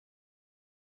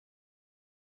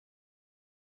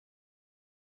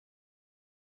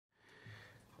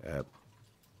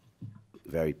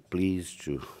Very pleased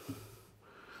to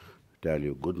tell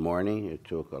you good morning. It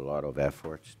took a lot of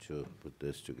effort to put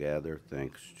this together,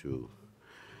 thanks to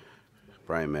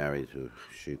primary to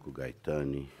Chico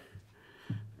Gaetani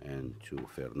and to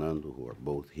Fernando, who are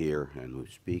both here and who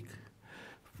speak.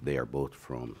 They are both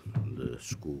from the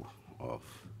School of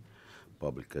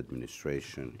Public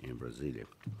Administration in Brasilia.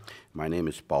 My name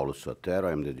is Paulo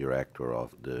Sotero. I'm the director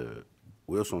of the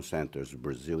Wilson Center's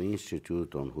Brazil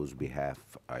Institute, on whose behalf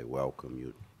I welcome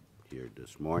you here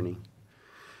this morning.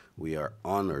 We are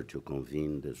honored to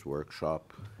convene this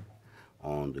workshop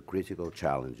on the critical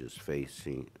challenges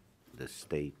facing the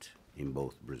state in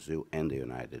both Brazil and the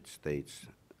United States,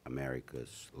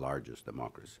 America's largest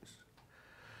democracies.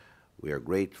 We are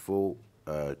grateful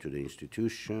to the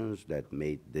institutions that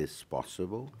made this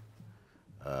possible,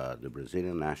 the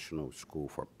Brazilian National School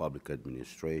for Public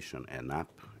Administration, ENAP,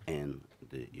 and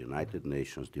the United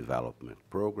Nations Development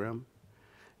Program,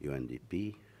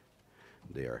 UNDP.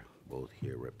 They are both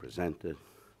here represented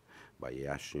by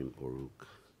Yashim Oruk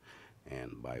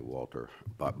and by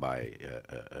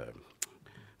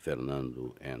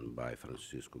Fernando and by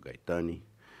Francisco Gaetani,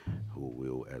 who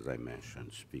will, as I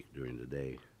mentioned, speak during the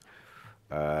day.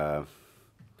 I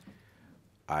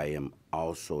am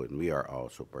also, and we are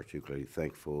also particularly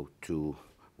thankful to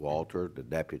Walter, the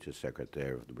Deputy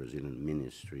Secretary of the Brazilian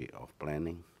Ministry of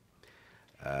Planning,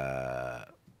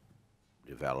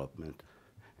 Development,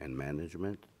 and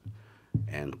Management,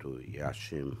 and to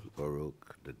Yashim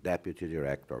Baruch, the Deputy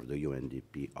Director of the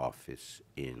UNDP office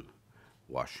in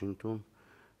Washington,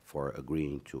 for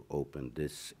agreeing to open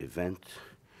this event.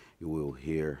 You will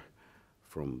hear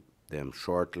from them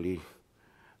shortly.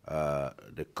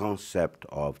 The concept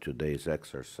of today's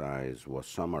exercise was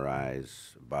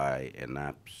summarized by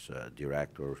ENAP's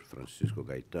director, Francisco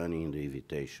Gaetani, in the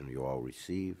invitation you all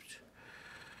received.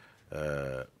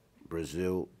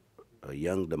 Brazil, a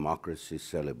young democracy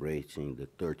celebrating the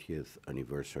 30th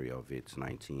anniversary of its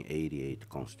 1988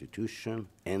 Constitution,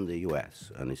 and the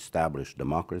U.S., an established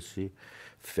democracy,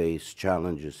 face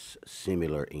challenges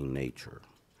similar in nature.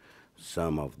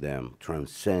 Some of them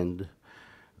transcend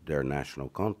their national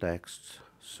contexts,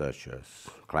 such as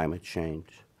climate change,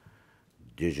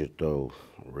 digital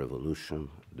revolution,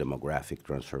 demographic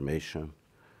transformation,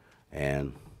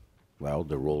 and, well,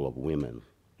 the role of women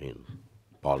in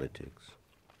politics.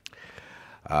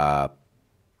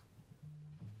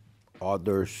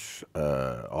 Other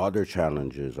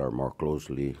challenges are more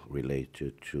closely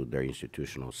related to their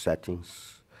institutional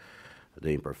settings,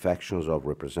 the imperfections of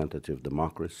representative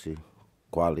democracy,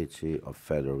 quality of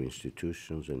federal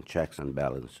institutions, and checks and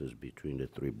balances between the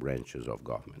three branches of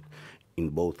government. In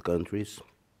both countries,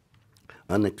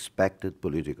 unexpected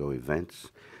political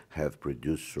events have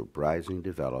produced surprising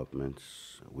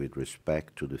developments with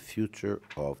respect to the future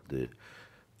of the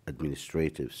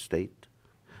administrative state,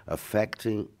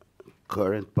 affecting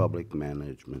current public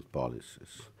management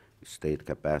policies. State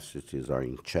capacities are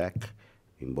in check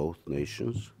in both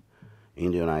nations.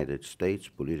 In the United States,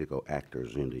 political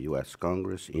actors in the U.S.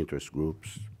 Congress, interest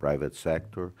groups, private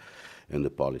sector, and the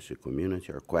policy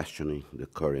community are questioning the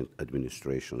current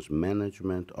administration's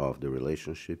management of the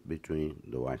relationship between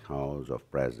the White House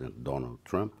of President Donald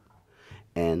Trump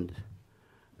and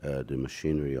the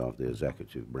machinery of the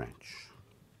executive branch.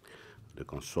 The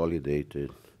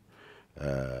consolidated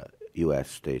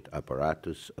U.S. state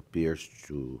apparatus appears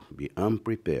to be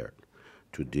unprepared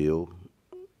to deal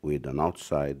with an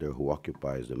outsider who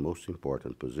occupies the most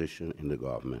important position in the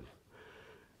government.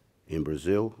 In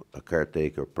Brazil, a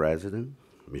caretaker president,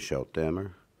 Michel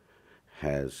Temer,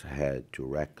 has had to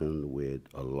reckon with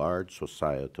a large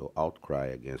societal outcry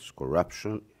against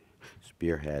corruption,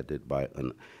 spearheaded by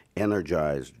an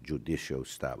energized judicial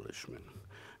establishment.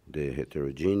 The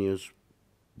heterogeneous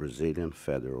Brazilian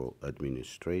federal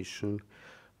administration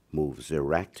moves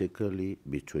erratically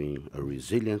between a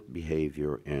resilient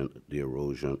behavior and the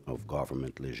erosion of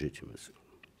government legitimacy.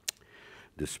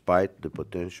 Despite the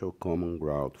potential common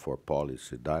ground for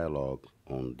policy dialogue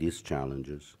on these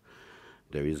challenges,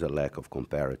 there is a lack of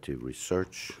comparative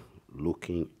research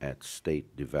looking at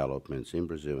state developments in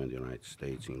Brazil and the United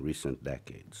States in recent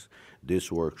decades.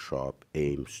 This workshop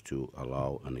aims to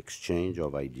allow an exchange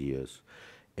of ideas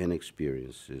and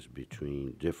experiences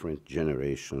between different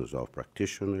generations of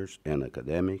practitioners and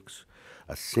academics.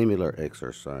 A similar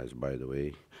exercise, by the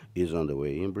way, is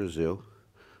underway in Brazil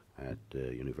at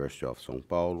the University of São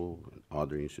Paulo and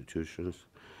other institutions,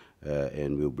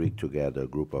 and we'll bring together a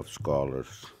group of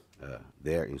scholars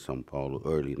there in São Paulo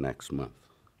early next month.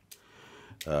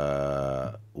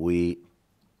 We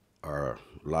are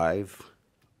live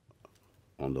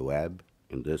on the web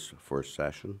in this first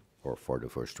session, or for the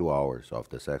first 2 hours of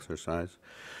this exercise.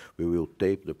 We will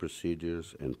tape the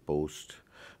procedures and post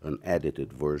an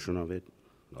edited version of it,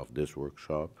 of this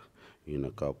workshop, in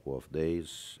a couple of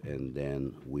days, and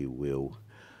then we will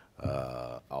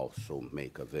also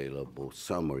make available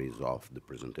summaries of the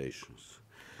presentations.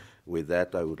 With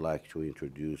that, I would like to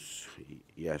introduce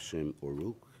Yashim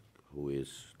Oruk, who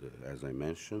is, as I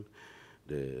mentioned,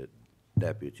 the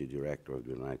Deputy Director of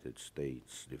the United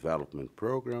States Development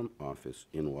Program Office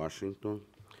in Washington.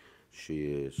 She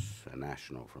is a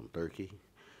national from Turkey.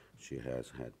 She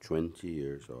has had 20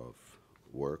 years of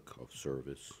work, of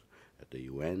service at the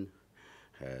UN,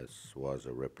 was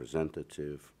a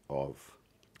representative of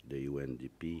the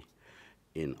UNDP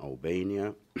in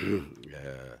Albania,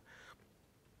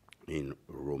 in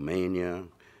Romania,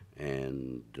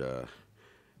 and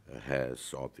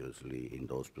has obviously in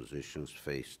those positions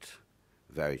faced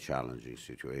very challenging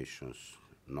situations,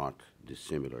 not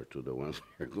dissimilar to the ones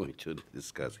we're going to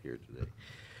discuss here today.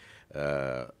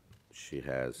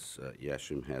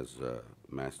 Yashim has a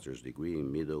master's degree in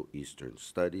Middle Eastern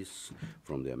Studies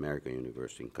from the American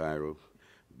University in Cairo,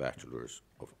 Bachelor's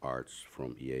of Arts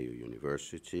from Yale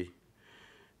University.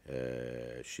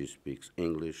 She speaks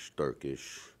English,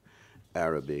 Turkish,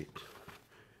 Arabic,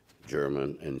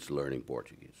 German, and is learning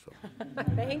Portuguese. So.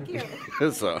 Thank you.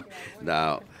 So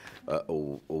now,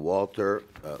 Walter,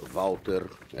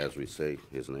 as we say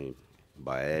his name,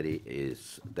 Baeri,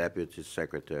 is Deputy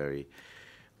Secretary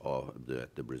of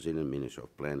the Brazilian Ministry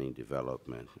of Planning,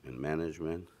 Development, and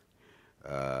Management.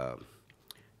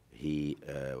 He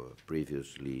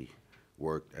previously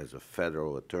worked as a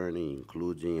federal attorney,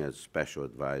 including as special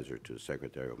advisor to the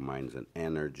Secretary of Mines and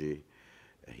Energy.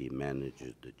 He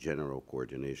manages the General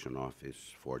Coordination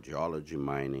Office for Geology,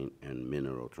 Mining, and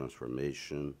Mineral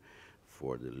Transformation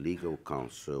for the Legal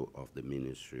Counsel of the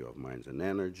Ministry of Mines and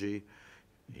Energy.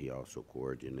 He also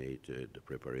coordinated the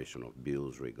preparation of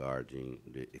bills regarding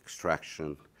the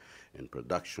extraction and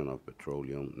production of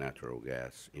petroleum, natural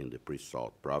gas in the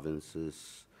pre-salt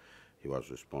provinces. He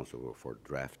was responsible for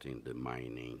drafting the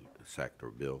mining sector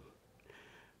bill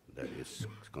that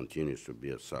continues to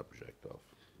be a subject of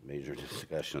major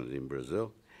discussions in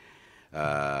Brazil.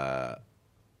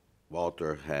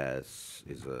 Walter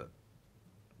is a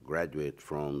graduate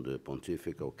from the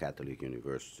Pontifical Catholic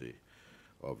University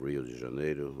of Rio de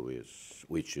Janeiro,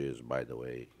 which is, by the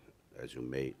way, as you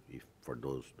may, for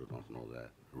those who don't know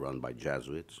that, run by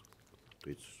Jesuits,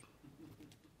 which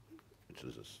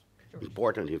is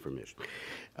important information.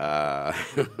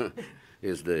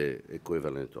 Is the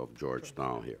equivalent of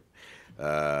Georgetown here.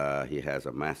 He has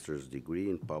a master's degree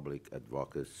in public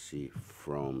advocacy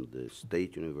from the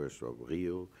State University of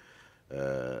Rio,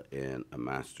 and a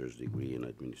master's degree in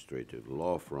administrative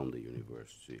law from the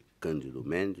University Cândido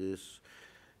Mendes.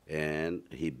 And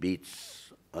he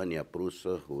beats Anya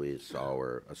Prusa, who is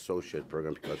our associate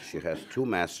program, because she has 2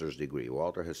 master's degrees.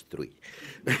 Walter has 3.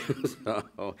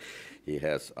 So he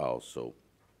has also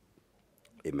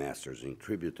a master's in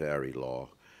tributary law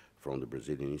from the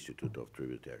Brazilian Institute of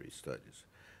Tributary Studies.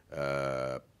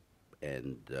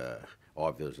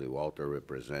 Obviously, Walter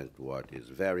represents what is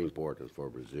very important for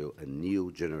Brazil, a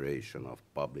new generation of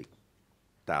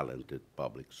talented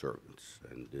public servants.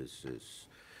 And this is,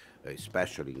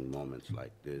 especially in moments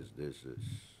like this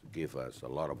give us a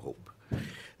lot of hope.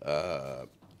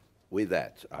 With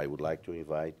that, I would like to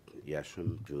invite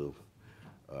Yashim to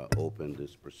open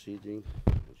this proceeding,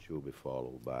 which will be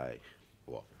followed by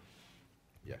Walter.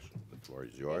 Yashim, the floor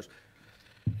is yours.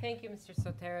 Thank you, Mr.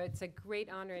 Sotero. It's a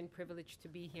great honor and privilege to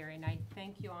be here, and I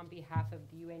thank you on behalf of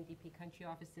the UNDP Country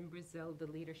Office in Brazil, the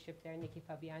leadership there, Nikki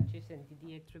Fabianchis and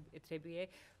Didier Trebuye,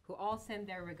 who all send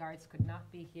their regards, could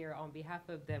not be here. On behalf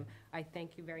of them, I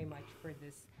thank you very much for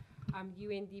this.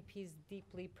 UNDP is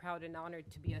deeply proud and honored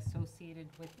to be associated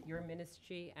with your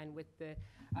ministry and with the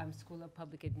School of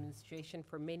Public Administration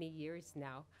for many years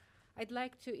now. I'd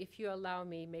like to, if you allow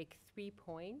me, make 3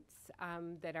 points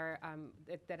that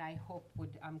I hope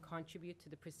would contribute to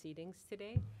the proceedings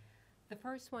today. The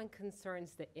first one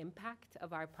concerns the impact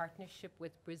of our partnership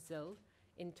with Brazil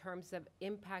in terms of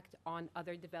impact on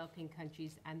other developing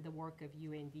countries and the work of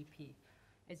UNDP.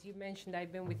 As you mentioned,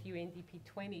 I've been with UNDP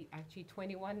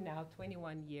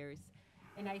 21 years.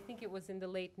 And I think it was in the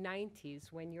late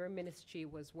 90s when your ministry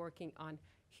was working on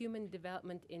Human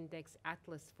Development Index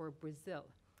Atlas for Brazil.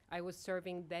 I was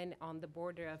serving then on the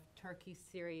border of Turkey,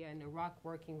 Syria, and Iraq,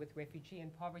 working with refugee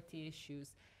and poverty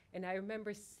issues. And I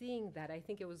remember seeing that, I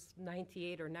think it was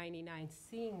 98 or 99,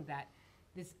 seeing that,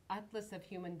 this Atlas of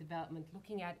Human Development,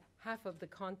 looking at half of the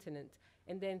continent,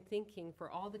 and then thinking for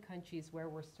all the countries where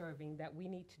we're serving that we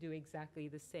need to do exactly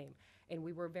the same. And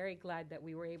we were very glad that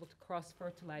we were able to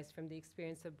cross-fertilize from the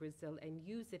experience of Brazil and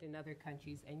use it in other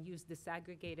countries and use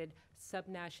disaggregated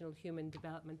subnational human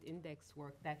development index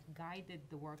work that guided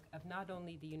the work of not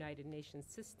only the United Nations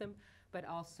system, but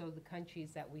also the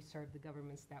countries that we serve, the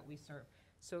governments that we serve.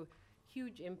 So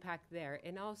huge impact there.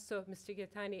 And also, Mr.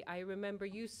 Gaetani, I remember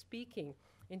you speaking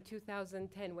in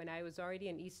 2010 when I was already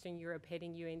in Eastern Europe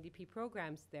heading UNDP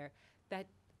programs there, that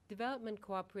development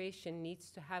cooperation needs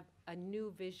to have a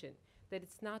new vision, that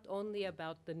it's not only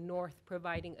about the North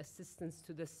providing assistance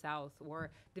to the South or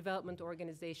development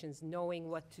organizations knowing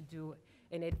what to do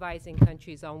and advising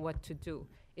countries on what to do.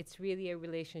 It's really a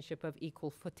relationship of equal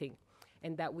footing,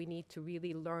 and that we need to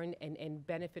really learn and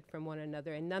benefit from one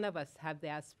another. And none of us have the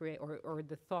aspiration or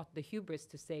the thought, the hubris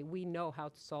to say we know how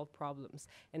to solve problems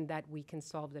and that we can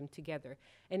solve them together.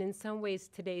 And in some ways,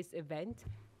 today's event,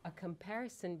 a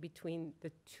comparison between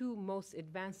the two most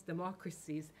advanced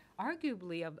democracies,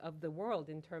 arguably of the world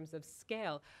in terms of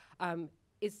scale,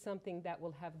 is something that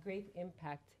will have great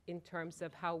impact in terms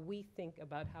of how we think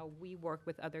about how we work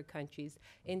with other countries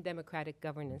in democratic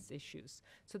governance issues.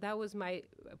 So that was my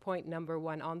point number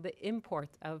one on the import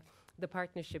of the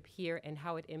partnership here and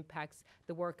how it impacts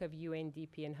the work of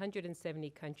UNDP in 170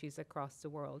 countries across the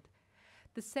world.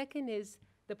 The second is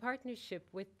the partnership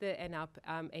with the ENAP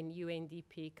and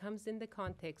UNDP comes in the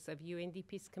context of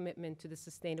UNDP's commitment to the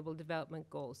Sustainable Development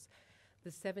Goals, the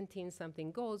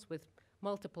 17-something goals with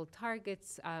multiple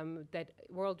targets that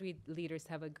world leaders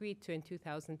have agreed to in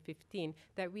 2015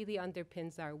 that really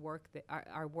underpins our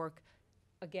work,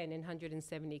 again, in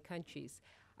 170 countries.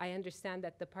 I understand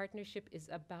that the partnership is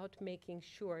about making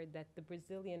sure that the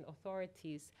Brazilian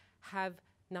authorities have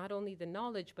not only the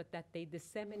knowledge, but that they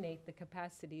disseminate the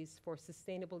capacities for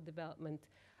sustainable development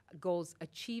goals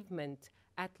achievement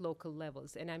at local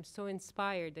levels. And I'm so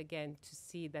inspired, again, to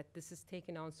see that this is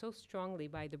taken on so strongly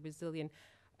by the Brazilian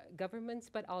governments,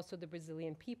 but also the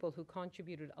Brazilian people who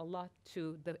contributed a lot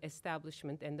to the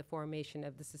establishment and the formation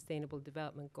of the Sustainable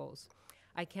Development Goals.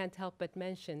 I can't help but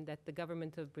mention that the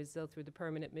government of Brazil, through the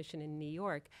permanent mission in New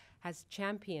York, has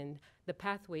championed the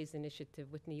Pathways Initiative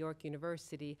with New York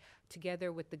University,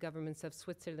 together with the governments of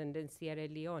Switzerland and Sierra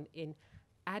Leone, in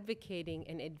advocating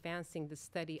and advancing the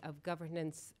study of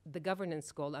governance, the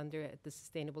governance goal under the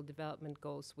Sustainable Development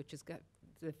Goals, which is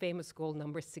the famous goal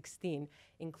number 16,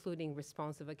 including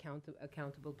responsive,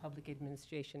 accountable public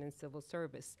administration and civil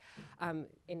service. And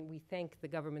we thank the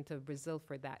government of Brazil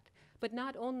for that. But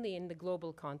not only in the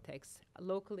global context.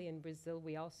 Locally in Brazil,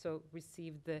 we also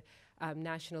received the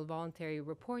National Voluntary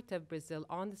Report of Brazil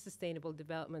on the Sustainable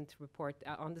Development Report,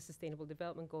 on the Sustainable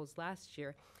Development Goals last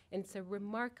year. And it's a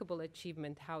remarkable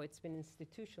achievement how it's been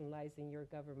institutionalized in your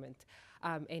government.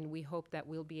 And we hope that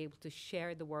we'll be able to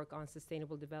share the work on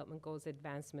Sustainable Development Goals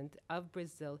advancement of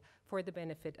Brazil for the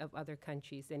benefit of other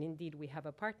countries. And indeed, we have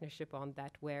a partnership on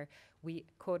that where we,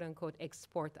 quote unquote,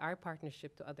 export our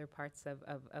partnership to other parts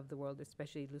of the world,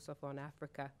 especially Lusophone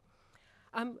Africa.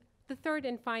 The third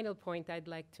and final point I'd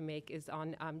like to make is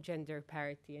on gender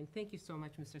parity. And thank you so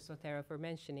much, Mr. Sotero, for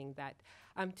mentioning that.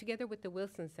 Together with the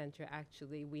Wilson Center,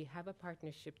 actually, we have a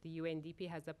partnership. The UNDP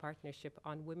has a partnership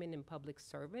on women in public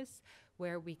service,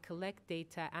 where we collect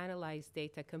data, analyze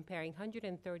data, comparing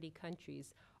 130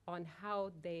 countries on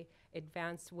how they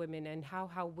advance women and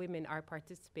how women are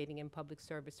participating in public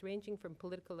service, ranging from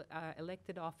political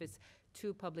elected office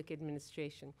to public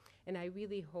administration. And I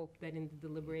really hope that in the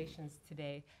deliberations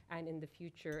today and in the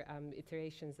future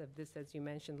iterations of this, as you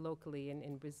mentioned locally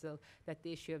in Brazil, that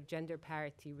the issue of gender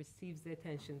parity receives the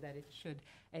attention that it should,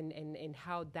 and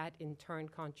how that in turn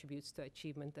contributes to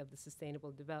achievement of the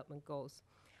Sustainable Development Goals.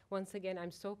 Once again,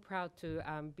 I'm so proud to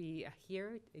be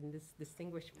here in this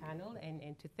distinguished panel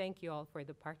and to thank you all for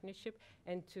the partnership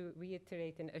and to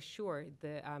reiterate and assure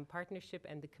the partnership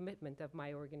and the commitment of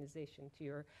my organization to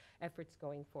your efforts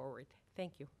going forward.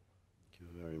 Thank you. Thank you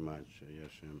very much,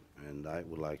 Yashim. And I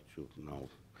would like to now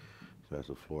pass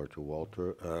the floor to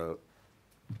Walter.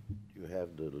 You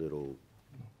have the little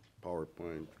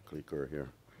PowerPoint clicker here.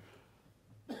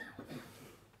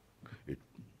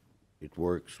 It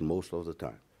works most of the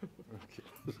time. Okay.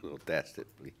 So test it,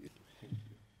 please.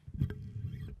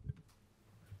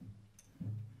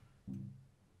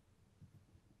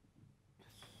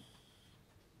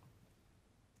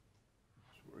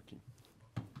 It's working.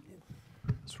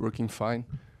 It's working fine.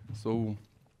 So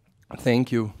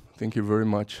thank you. Thank you very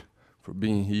much for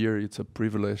being here. It's a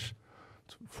privilege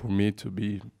for me to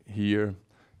be here.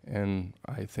 And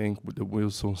I thank the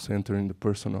Wilson Center in the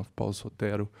person of Paulo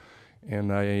Sotero.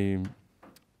 And I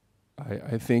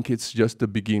think it's just the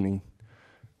beginning.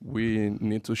 we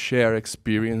need to share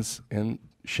experience, and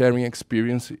sharing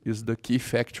experience is the key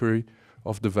factor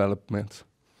of development.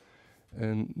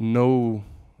 And no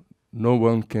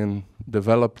one can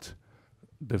develop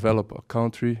a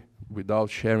country without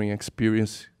sharing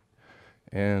experience,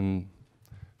 and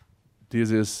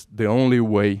this is the only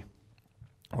way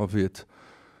of it.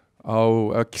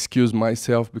 I'll excuse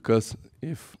myself because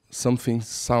if something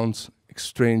sounds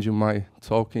strange in my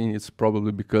talking, it's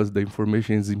probably because the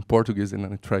information is in Portuguese and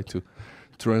I try to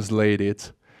translate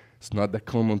it. It's not that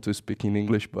common to speak in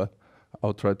English, but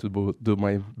I'll try to do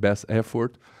my best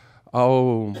effort.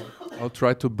 I'll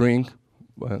try to bring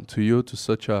to you, to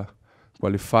such a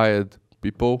qualified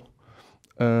people,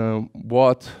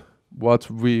 what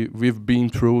we've been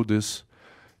through these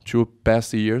 2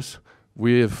 past years.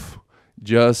 We've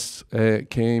just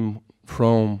came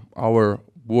from our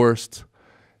worst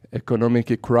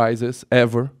economic crisis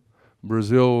ever.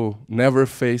 Brazil never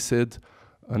faced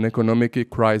an economic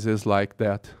crisis like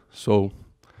that. So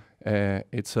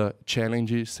it's a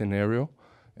challenging scenario,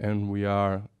 and we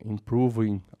are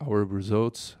improving our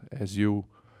results, as you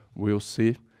will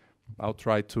see. I'll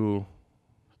try to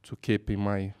keep in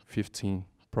my 15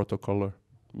 protocolar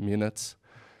minutes.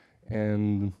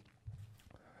 And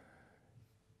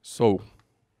so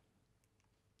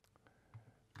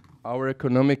our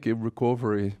economic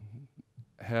recovery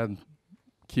had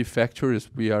key factors.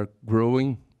 We are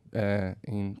growing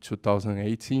in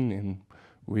 2018, and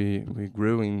we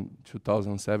grew in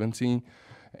 2017,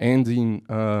 and in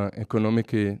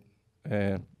economic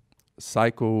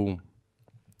cycle,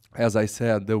 as I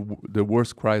said, the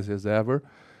worst crisis ever.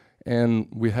 And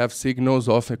we have signals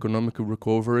of economic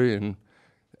recovery,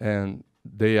 and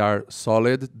they are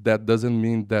solid. That doesn't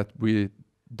mean that we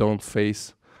don't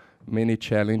face many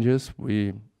challenges.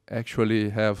 We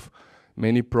actually have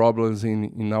many problems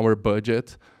in our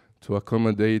budget to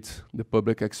accommodate the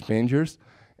public expenditures.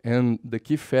 And the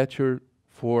key factor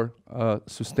for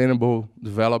sustainable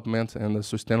development and a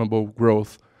sustainable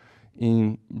growth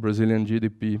in Brazilian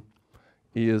GDP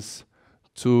is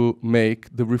to make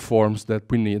the reforms that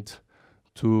we need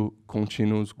to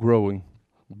continue growing.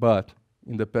 But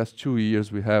in the past 2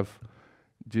 years, we have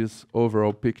these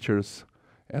overall pictures.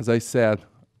 As I said,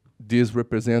 this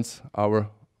represents our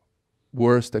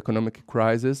worst economic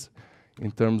crisis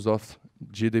in terms of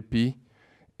GDP.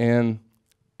 And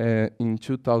in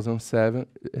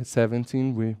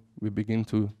 2017, we begin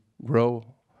to grow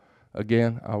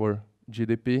again our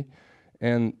GDP.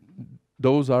 And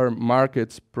those are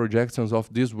markets projections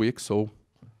of this week, so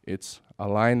it's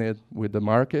aligned with the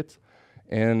market.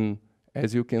 And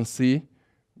as you can see,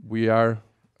 we are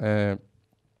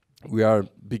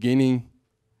beginning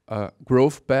a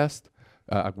growth path,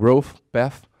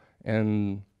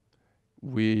 and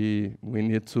we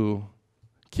need to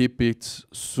keep it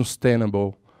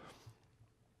sustainable.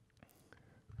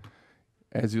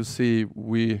 As you see,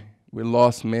 we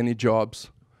lost many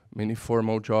jobs, many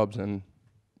formal jobs, and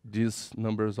these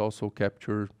numbers also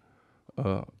capture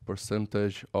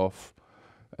percentage of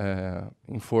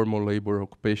informal labor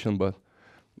occupation, but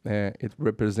it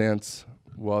represents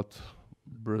what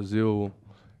Brazil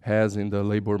has in the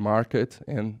labor market.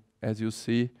 And as you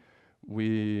see,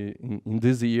 in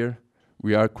this year,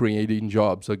 we are creating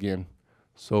jobs again.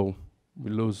 So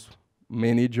we lose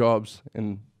many jobs,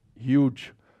 and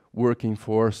huge working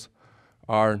force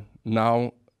are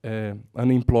now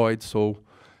unemployed. So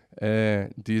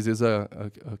this is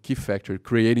a key factor.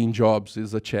 Creating jobs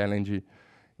is a challenge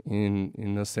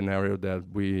in a scenario that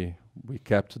we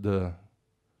kept the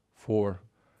 4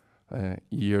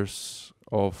 years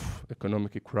of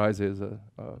economic crisis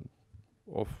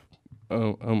of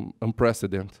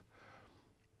unprecedented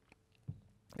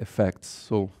effects.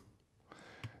 So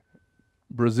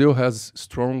Brazil has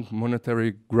strong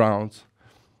monetary grounds.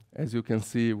 As you can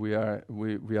see,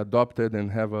 we adopted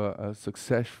and have a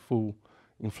successful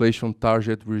inflation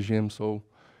target regime. So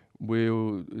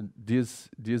this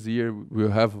year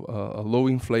we'll have a low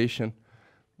inflation,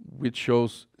 which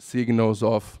shows signals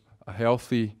of a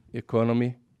healthy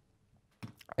economy.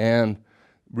 And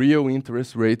real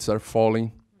interest rates are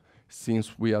falling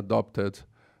since we adopted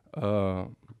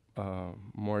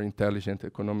more intelligent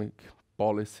economic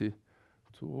policy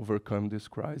to overcome this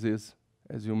crisis,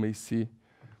 as you may see.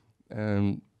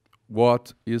 And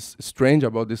what is strange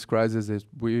about this crisis is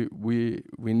we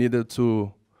needed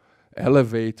to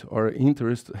elevate our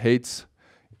interest rates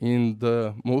in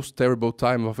the most terrible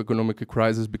time of economic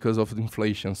crisis because of the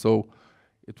inflation. So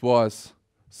it was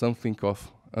something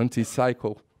of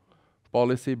anti-cycle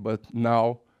policy, but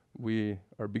now we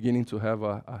are beginning to have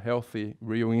a healthy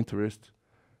real interest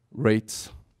rates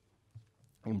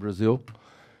in Brazil.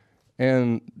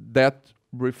 And that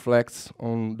reflects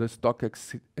on the stock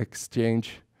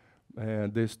exchange.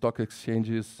 The stock exchange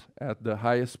is at the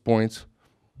highest point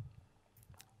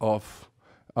of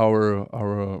our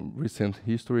recent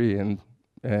history, and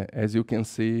as you can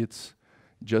see, it's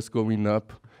just going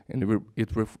up, and it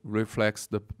reflects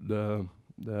the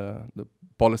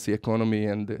policy economy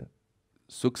and the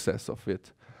success of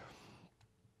it.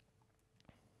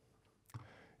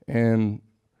 And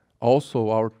also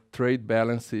our trade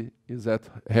balance is at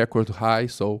record high,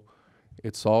 so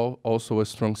it's also a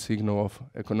strong signal of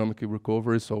economic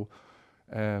recovery. So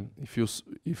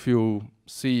if you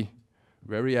see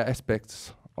various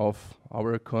aspects of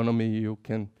our economy, you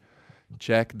can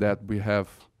check that we have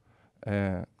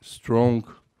strong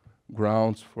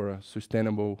grounds for a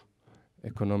sustainable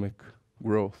economic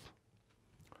growth.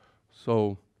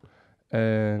 So,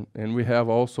 and we have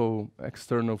also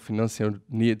external financial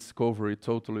needs covered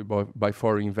totally by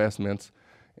foreign investments,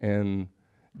 and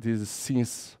this is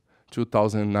since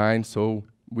 2009. So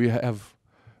we have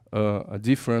a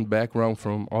different background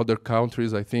from other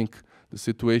countries. I think the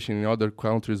situation in other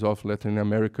countries of Latin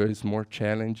America is more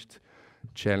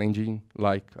challenging,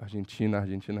 like Argentina.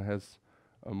 Argentina has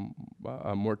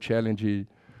a more challenging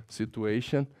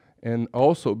situation, and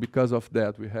also because of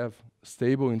that, we have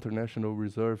stable international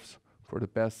reserves for the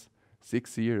past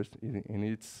 6 years. In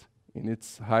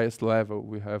its highest level,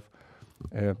 we have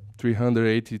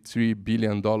 $383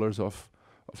 billion of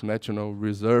national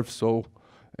reserves. So,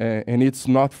 and it's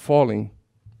not falling.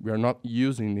 We are not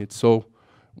using it. So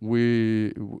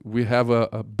we have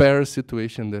a better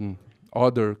situation than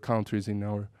other countries in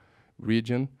our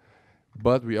region,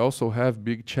 but we also have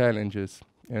big challenges,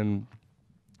 and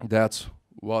that's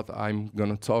what I'm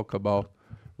gonna talk about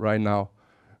right now.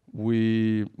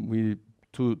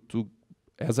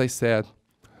 As I said,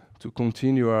 to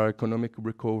continue our economic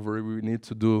recovery, we need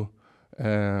to do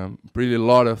really a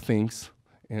lot of things,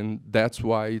 and that's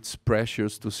why it's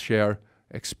precious to share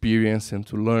experience and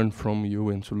to learn from you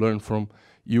and to learn from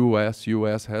US.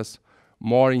 US has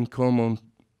more in common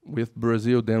with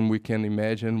Brazil than we can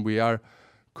imagine. We are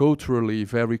culturally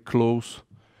very close.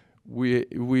 We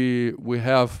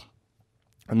have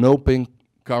an open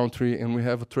country, and we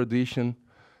have a tradition,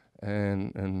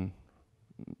 and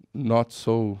not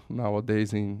so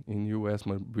nowadays in US,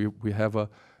 but we have a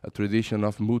tradition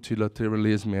of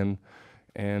multilateralism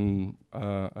and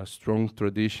a strong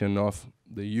tradition of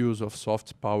the use of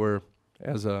soft power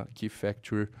as a key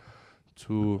factor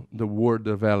to the world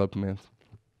development.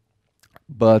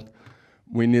 But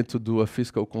we need to do a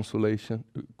fiscal consolidation,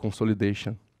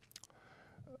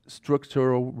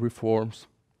 structural reforms,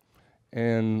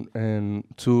 and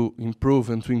to improve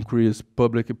and to increase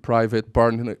public-private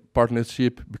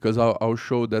partnership, because I'll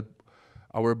show that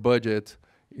our budget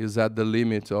is at the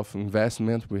limit of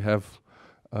investment. We have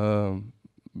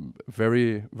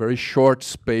very short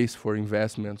space for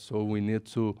investment, so we need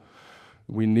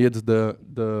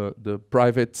the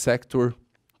private sector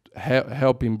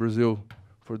helping Brazil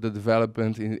for the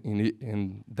development,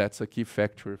 and that's a key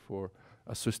factor for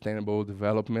a sustainable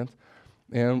development.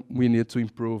 And we need to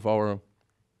improve our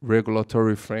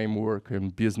regulatory framework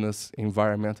and business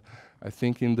environment. I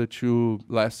think in the 2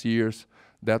 last years,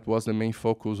 that was the main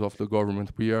focus of the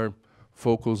government. We are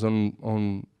focused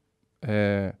on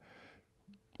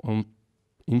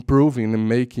improving and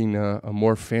making a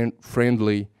more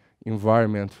friendly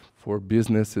environment for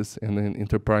businesses and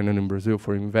entrepreneurs in Brazil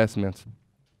for investments.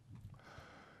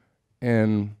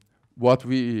 And what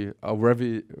we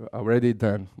already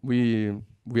done,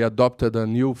 we adopted a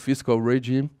new fiscal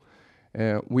regime,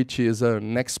 which is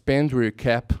an expenditure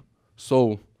cap,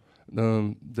 so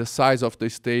the size of the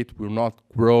state will not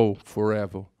grow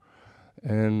forever.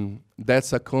 And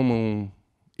that's a common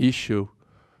issue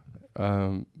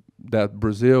that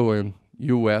Brazil and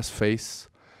US face.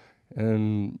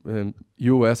 And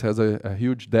US has a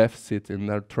huge deficit, and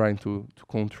they're trying to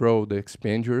control the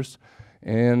expenditures.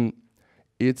 And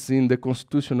it's in the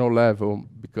constitutional level,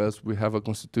 because we have a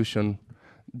constitution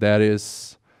that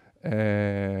is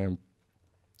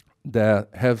that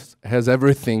has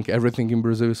everything in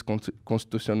Brazil is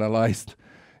constitutionalized,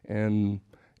 and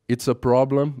it's a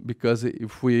problem, because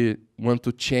if we want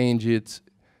to change it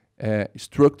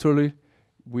structurally,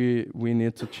 we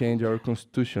need to change our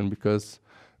constitution, because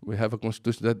we have a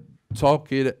constitution that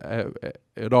talk it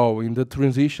at all in the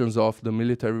transitions of the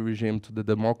military regime to the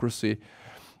democracy,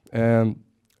 and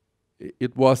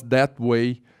it was that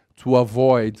way to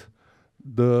avoid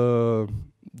the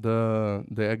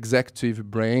executive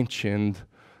branch and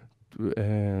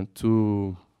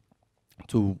to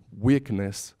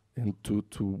weakness and to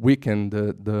weaken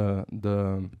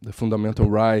the fundamental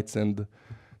rights and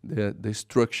the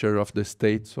structure of the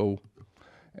state. So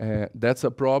That's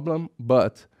a problem,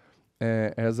 but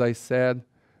as I said,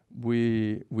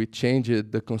 we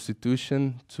changed the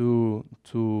constitution to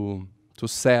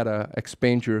set a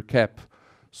expenditure cap,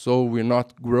 so we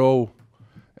not grow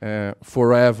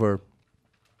forever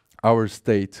our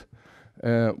state.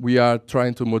 We are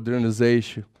trying to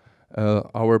modernize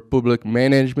our public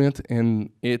management, and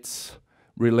it's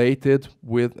related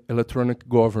with electronic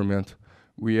government.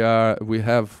 We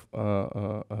have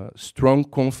strong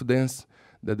confidence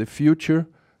that the future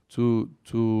to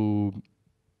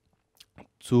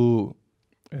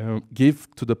give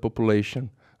to the population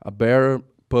a better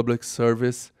public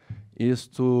service is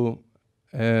to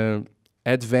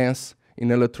advance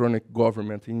in electronic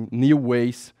government, in new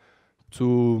ways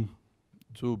to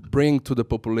bring to the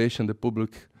population the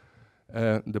public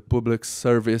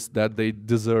service that they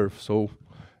deserve. So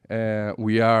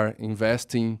we are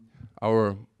investing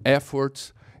our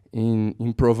efforts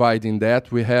in providing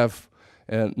that. We have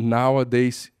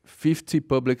nowadays 50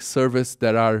 public services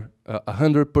that are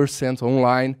 100%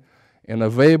 online and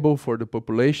available for the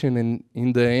population, and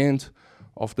in the end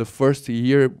of the first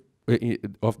year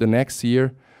of the next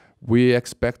year, we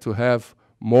expect to have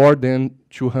more than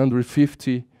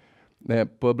 250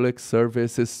 public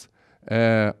services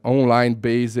online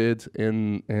based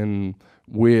and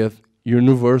with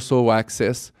universal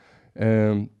access.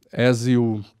 As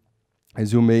you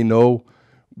may know,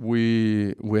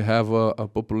 we have a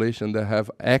population that have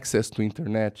access to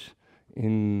internet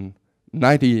in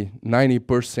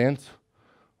 90%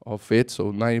 of it,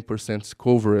 so 90% is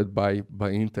covered by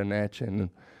internet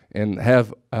and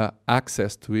have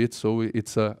access to it. So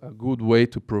it's a good way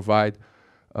to provide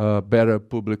better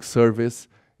public service,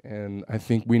 and I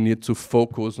think we need to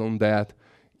focus on that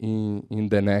in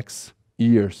the next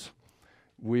years.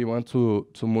 We want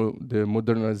the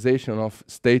modernization of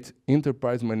state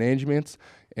enterprise management,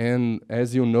 and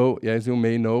as you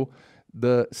may know,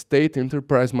 the state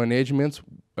enterprise management,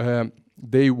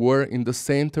 they were in the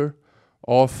center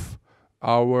of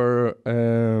our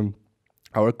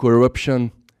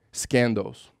corruption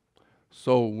scandals.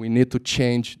 So we need to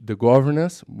change the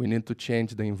governance, we need to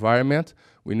change the environment,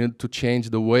 we need to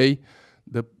change the way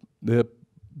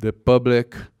the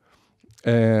public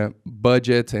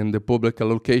budget and the public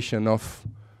allocation of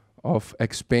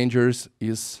expenditures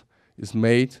is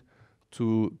made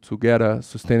to get a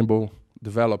sustainable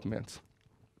development.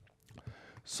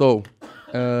 So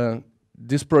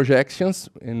these projections,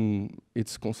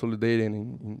 it's consolidated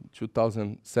in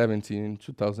 2017 and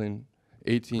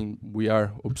 2018, we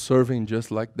are observing just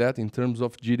like that. In terms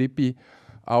of GDP,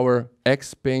 our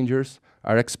expenditures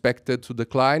are expected to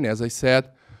decline. As I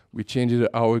said, we changed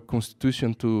our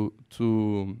constitution to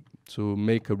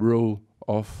make a rule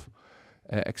of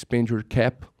expenditure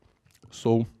cap.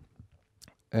 So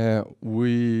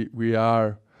we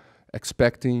are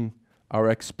expecting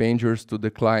our expenditures to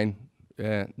decline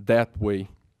that way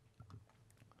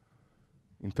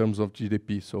in terms of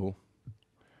GDP. So,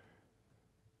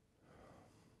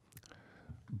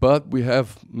 but we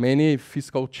have many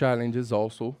fiscal challenges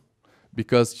also,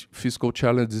 because fiscal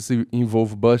challenges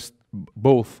involve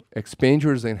both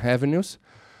expenditures and revenues,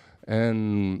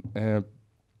 and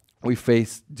we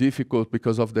face difficult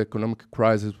because of the economic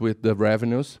crisis with the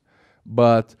revenues.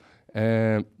 But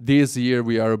this year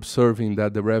we are observing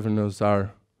that the revenues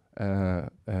are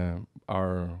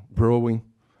growing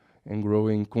and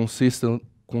growing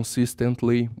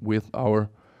consistently with our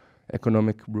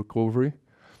economic recovery.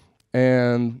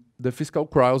 And the fiscal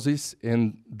crisis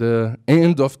and the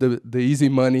end of the easy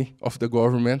money of the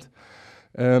government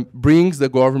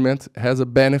has a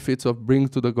benefit of bringing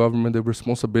to the government the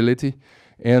responsibility,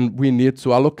 and we need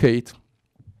to allocate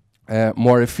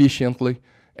more efficiently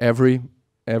every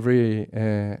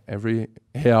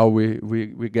real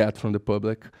we get from the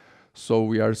public. So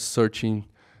we are searching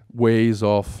ways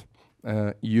of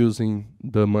using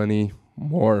the money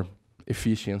more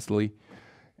efficiently,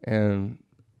 and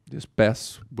this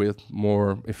pass with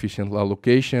more efficient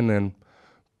allocation and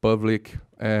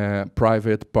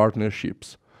public-private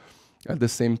partnerships. At the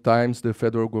same time, the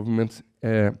federal government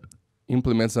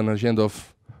implements an agenda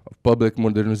of public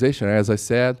modernization, as I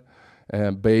said,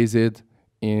 based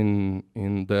in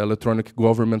the electronic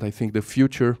government. I think the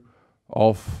future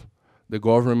of the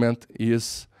government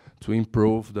is to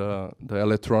improve the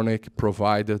electronic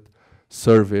provided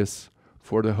service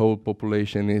for the whole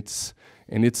population. It's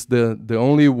the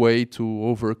only way to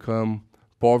overcome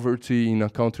poverty in a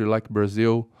country like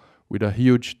Brazil, with a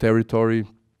huge territory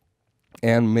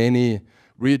and many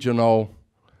regional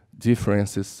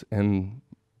differences and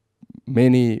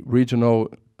many regional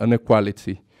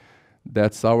inequality.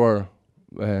 That's our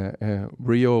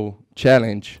real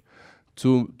challenge,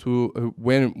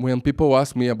 when people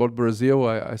ask me about Brazil,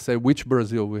 I say, which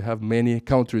Brazil? We have many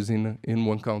countries in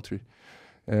one country,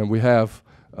 and we have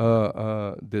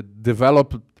the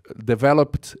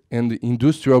developed and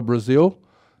industrial Brazil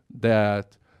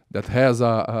that has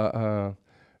a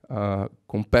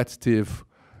competitive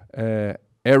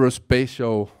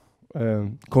aerospatial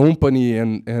company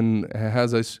and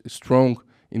has a strong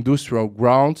industrial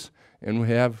grounds, and we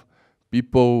have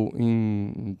people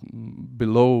in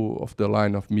below of the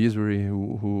line of misery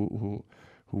who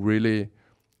really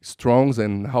strong,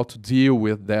 and how to deal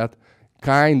with that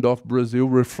kind of Brazil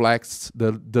reflects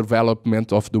the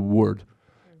development of the world.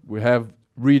 We have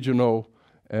regional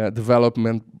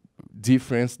development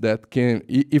difference that can,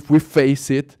 if we face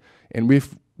it and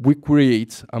if we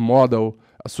create a model,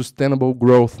 a sustainable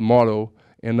growth model,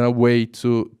 and a way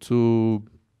to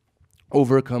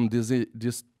overcome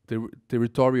this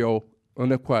territorial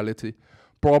inequality,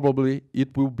 probably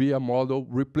it will be a model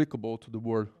replicable to the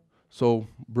world. So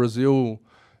Brazil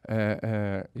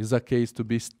is a case to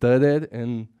be studied,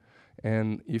 and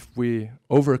if we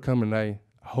overcome, and I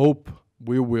hope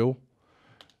we will,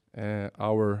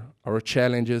 our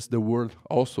challenges, the world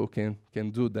also can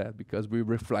do that, because we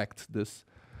reflect this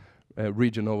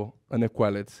regional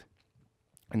inequality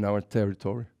in our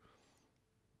territory.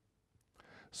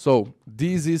 So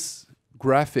this is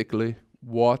graphically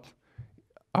what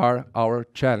are our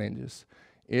challenges.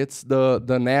 It's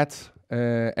the net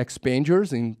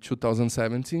expenditures in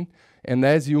 2017, and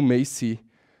as you may see,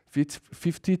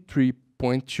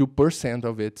 53.2%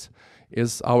 of it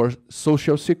is our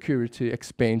social security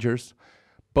expenditures,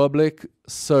 public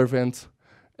servants,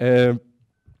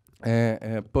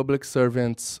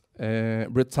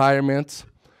 retirement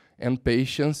and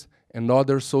pensions, and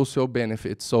other social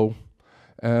benefits. So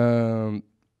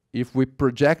if we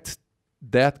project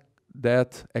that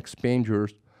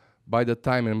expenditures by the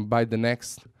time and by the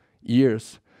next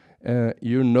years,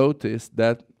 you notice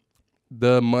that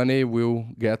the money will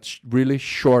get really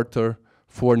shorter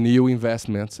for new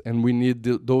investments, and we need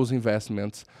those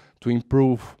investments to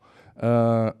improve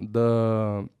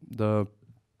the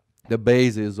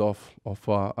basis of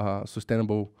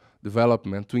sustainable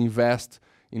development, to invest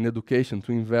in education,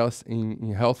 to invest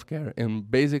in healthcare, and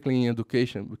basically in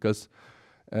education, because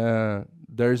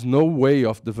there is no way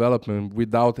of development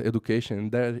without education.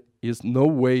 There is no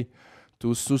way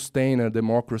to sustain a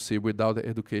democracy without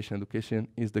education. Education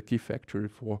is the key factor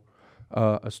for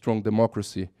a strong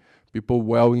democracy. People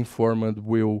well informed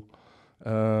will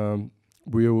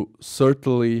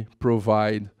certainly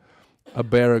provide a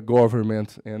better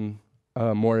government and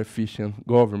a more efficient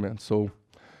government. So,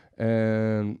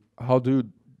 and how do you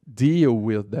deal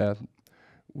with that?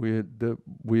 With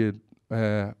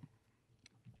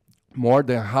more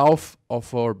than half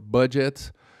of our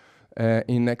budget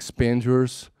in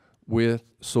expenditures with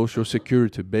social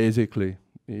security, basically,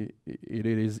 it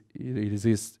is.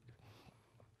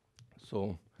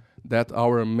 So that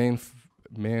our main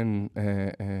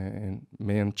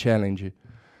challenge,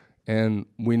 and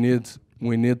we need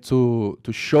to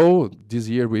show. This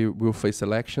year we will face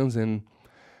elections, and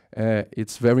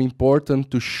it's very important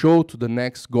to show to the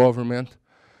next government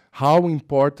how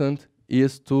important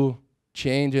is to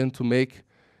change and to make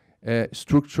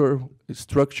structural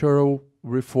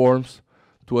reforms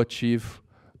to achieve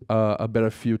a better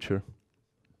future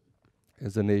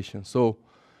as a nation. So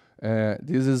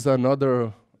this is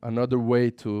another way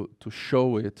to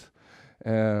show it.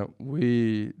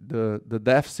 The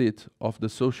deficit of the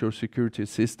social security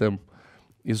system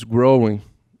is growing,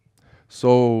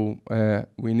 so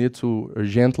we need to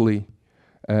urgently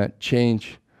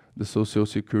change the social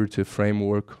security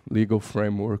framework, legal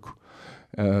framework,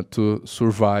 to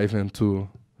survive and to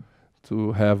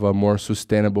have a more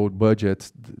sustainable budget.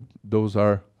 Those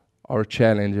are our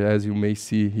challenges, as you may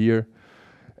see here.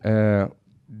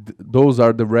 Those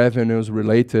are the revenues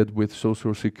related with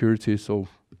social security. So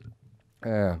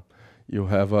you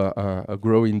have a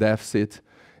growing deficit,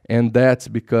 and that's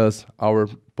because our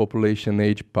population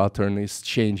age pattern is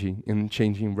changing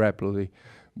rapidly.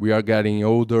 We are getting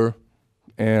older,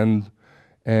 and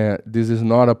this is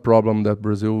not a problem that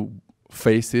Brazil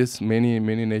faces. Many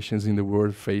nations in the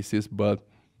world faces, but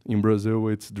in Brazil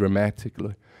it's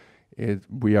dramatically.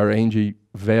 We are aging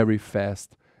very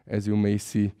fast, as you may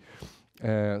see.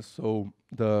 So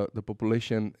the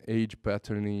population age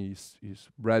pattern is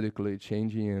radically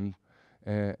changing,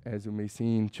 and as you may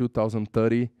see, in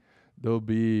 2030 there will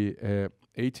be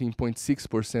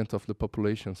 18.6% of the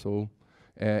population. So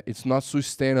it's not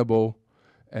sustainable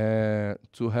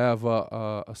to have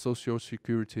a social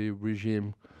security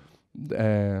regime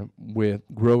with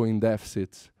growing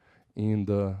deficits in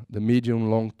the medium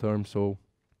long term. So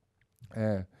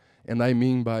And I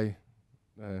mean by,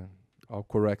 I'll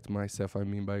correct myself, I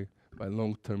mean by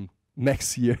long term,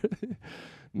 next year.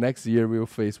 Next year we'll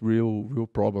face real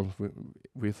problems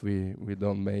with we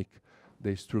don't make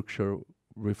the structural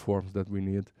reforms that we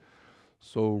need.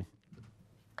 So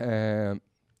this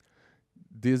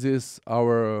is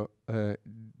our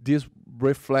this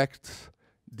reflects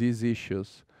these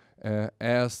issues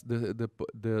as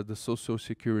the social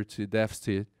security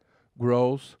deficit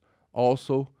grows.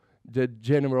 Also, the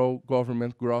general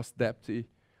government gross debt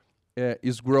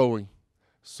is growing.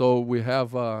 So we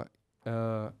have a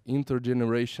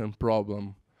intergeneration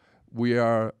problem. We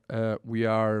are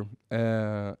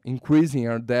increasing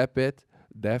our deficit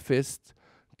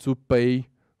to pay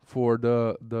for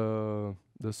the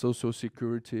social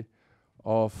security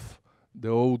of the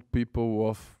old people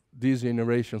of this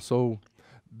generation. So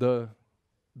the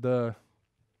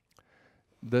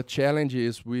challenge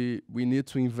is we need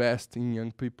to invest in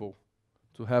young people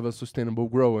to have a sustainable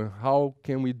growth. And how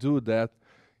can we do that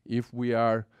if we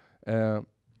are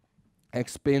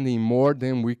expanding more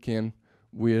than we can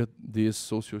with this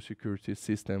social security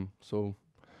system? So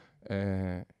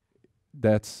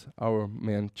that's our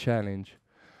main challenge.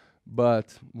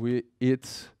 But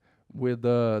it's with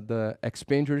the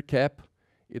expenditure cap,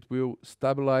 it will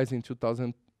stabilize in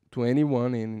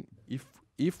 2021, and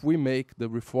if we make the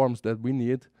reforms that we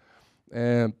need,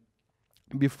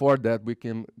 before that we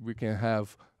can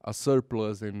have a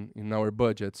surplus in our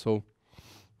budget. So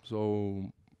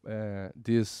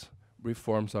these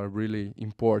reforms are really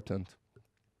important.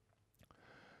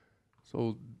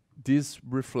 So this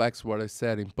reflects what I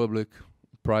said in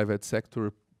public-private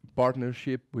sector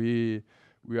partnership. We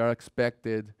are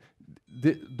expected.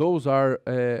 Those are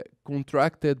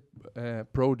contracted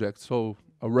projects. So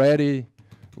already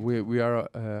we are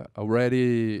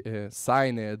already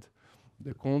signed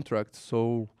the contract.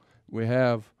 So we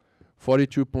have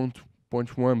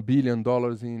 $42.1 billion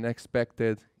in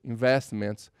expected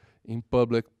investments in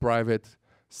public-private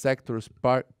sectors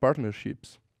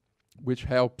partnerships, which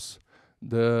helps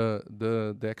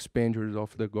the expenditures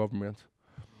of the government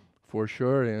for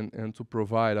sure, and to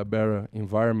provide a better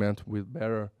environment with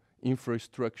better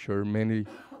infrastructure, many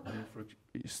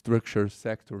infrastructure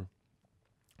sector.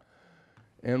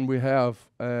 And we have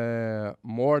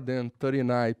more than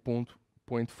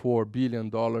 $39.4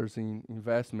 billion in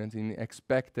investment, in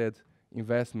expected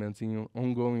investments in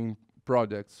ongoing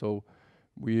projects. So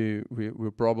we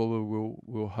probably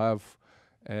will have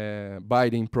a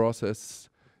bidding process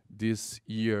this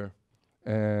year,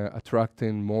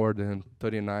 attracting more than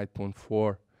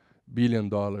 $39.4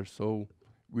 billion. So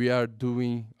we are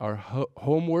doing our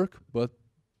homework, but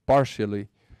partially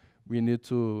we need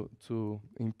to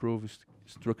improve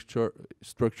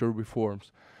structure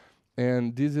reforms.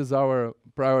 And this is our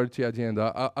priority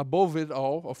agenda. Above it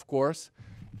all, of course,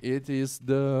 it is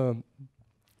the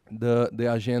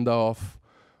agenda of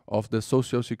the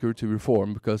social security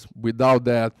reform, because without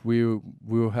that we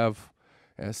will have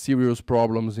serious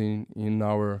problems in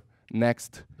our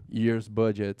next year's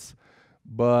budgets.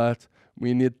 But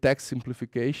we need tax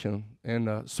simplification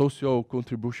and social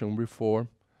contribution reform,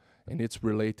 and it's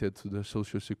related to the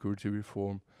social security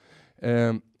reform.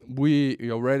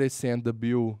 We already sent the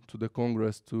bill to the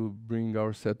Congress to bring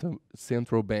our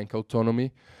central bank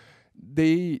autonomy.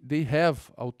 They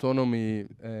have autonomy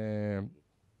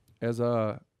as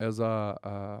a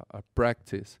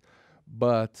practice,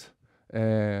 but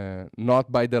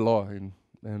not by the law,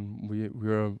 and we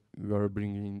are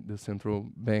bringing the central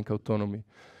bank autonomy.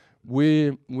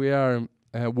 We are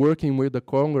working with the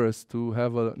Congress to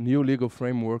have a new legal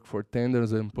framework for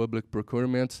tenders and public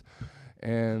procurements,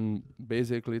 and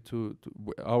basically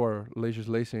our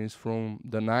legislation is from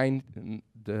the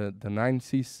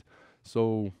 90s,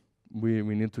 so we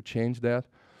need to change that.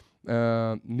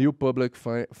 New public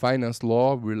finance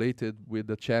law related with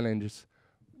the challenges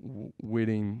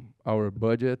within our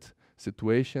budget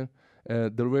situation.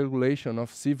 The regulation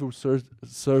of civil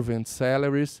servant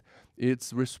salaries,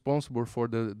 it's responsible for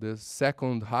the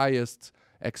second highest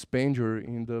expenditure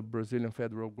in the Brazilian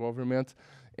federal government,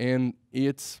 and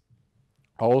it's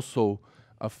also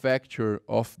a factor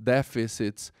of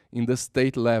deficits in the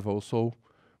state level. So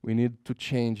we need to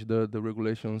change the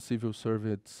regulation on civil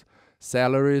servants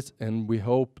salaries, and we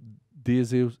hope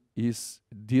this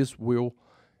will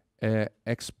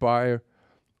expire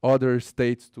other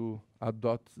states to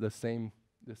adopt the same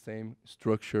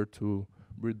structure to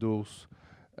reduce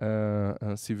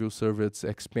civil servants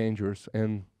expenditures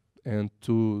and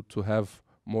to have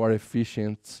more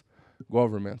efficient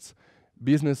governments.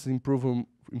 Business improvement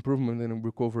and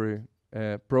recovery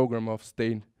program of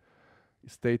state-owned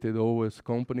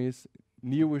companies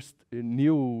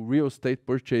new real estate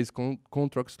purchase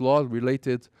contracts law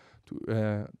related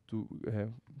to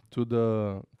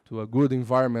a good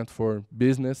environment for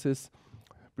businesses,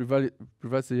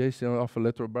 privatization of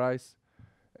Eletrobras,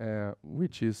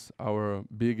 which is our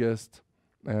biggest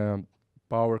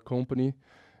power company,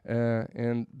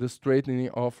 and the strengthening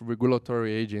of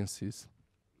regulatory agencies.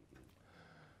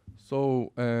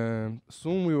 So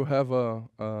soon we will have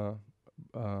a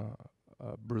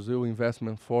Brazil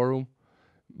Investment Forum,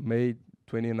 May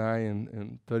 29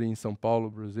 and 30 in São Paulo,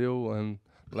 Brazil, and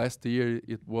last year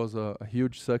it was a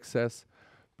huge success.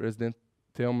 President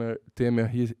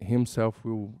Temer himself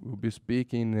will be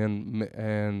speaking,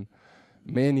 and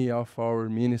many of our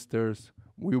ministers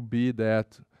will be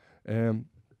that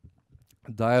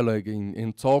dialoguing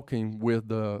and talking with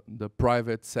the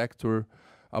private sector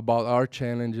about our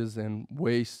challenges and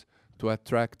ways to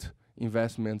attract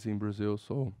investments in Brazil.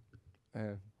 So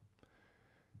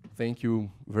thank you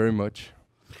very much.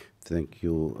 Thank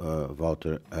you,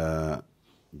 Walter.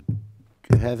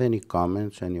 Do you have any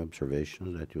comments, any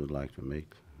observations that you would like to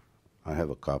make? I have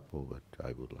a couple, but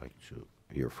I would like to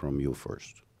hear from you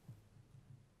first.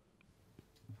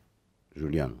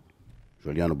 Juliano.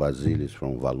 Juliano Basile is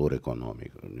from Valor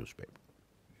Econômico newspaper.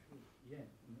 Yeah,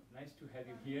 nice to have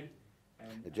you here.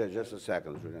 And Just a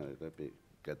second, Juliano. Let me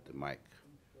get the mic.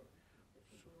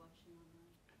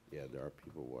 Yeah, there are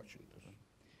people watching this.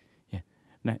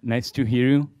 yeah, nice to hear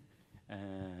you.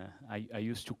 I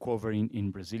used to cover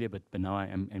in Brasilia, but now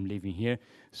I'm living here.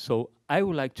 So I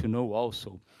would like to know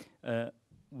also,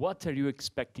 what are you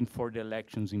expecting for the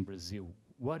elections in Brazil?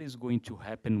 What is going to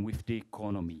happen with the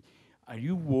economy? Are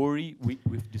you worried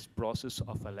with this process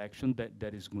of election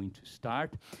that is going to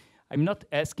start? I'm not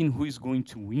asking who is going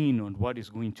to win or what is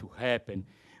going to happen,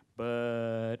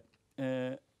 but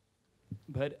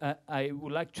I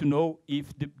would like to know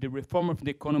if the reform of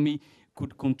the economy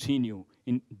could continue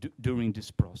during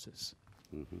this process.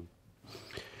 Mm-hmm.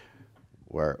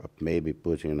 Or maybe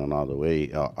putting it another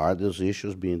way, are those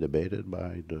issues being debated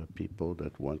by the people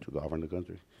that want to govern the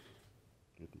country?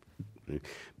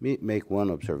 Me make one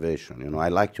observation. You know, I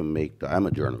like to make. I'm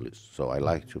a journalist, so I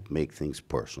like to make things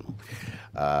personal,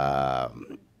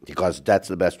 because that's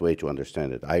the best way to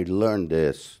understand it. I learned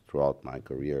this throughout my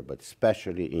career, but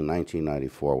especially in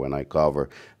 1994 when I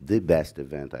covered the best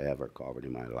event I ever covered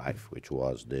in my life, which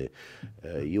was the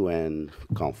UN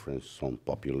Conference on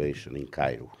Population in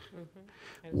Cairo,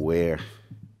 where,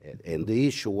 and the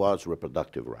issue was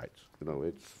reproductive rights. You know,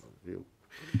 it's.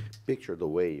 Picture the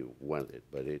way you want it,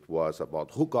 but it was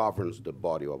about who governs the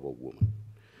body of a woman.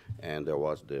 And there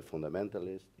was the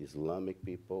fundamentalist Islamic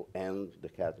people and the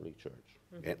Catholic Church.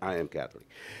 And I am Catholic.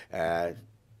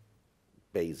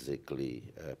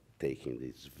 Basically taking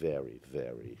these very,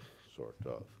 very sort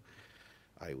of,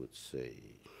 I would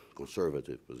say,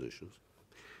 conservative positions.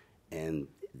 And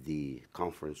the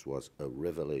conference was a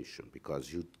revelation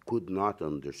because you could not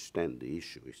understand the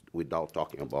issue without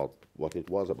talking about what it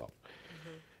was about.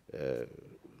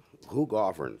 Who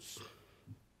governs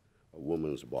a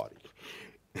woman's body?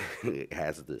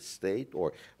 Has the state,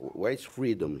 or where's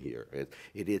freedom here?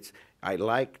 I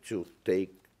like to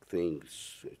take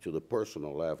things to the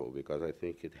personal level because I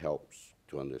think it helps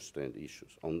to understand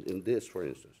issues. In this, for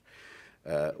instance,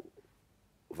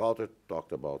 Walter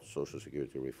talked about Social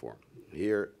Security reform.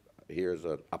 Here's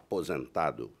an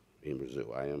aposentado in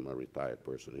Brazil. I am a retired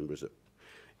person in Brazil.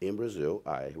 In Brazil,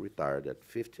 I retired at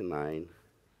 59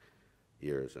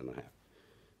 years and a half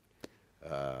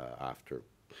after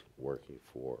working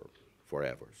for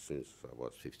forever, since I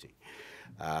was 15.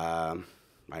 I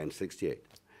am 68.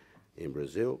 In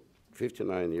Brazil,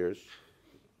 59 years,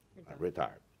 I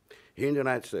retired. Here in the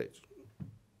United States,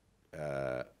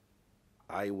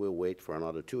 I will wait for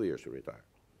another 2 years to retire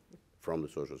from the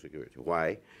Social Security.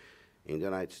 Why? In the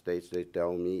United States, they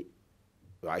tell me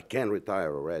I can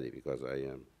retire already because I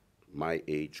am my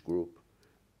age group.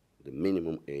 The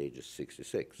minimum age is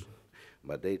 66.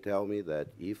 But they tell me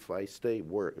that if I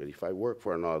work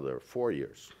for another 4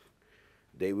 years,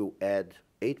 they will add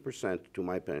 8% to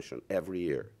my pension every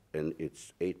year. And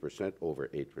it's 8% over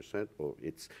 8%. Or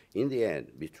it's, in the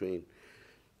end, between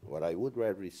what I would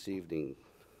have received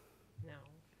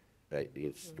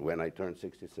when I turn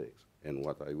 66 and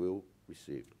what I will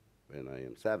receive when I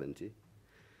am 70,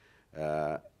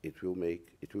 it will be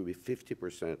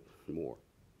 50% more.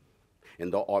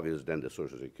 And obviously, then the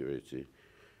Social Security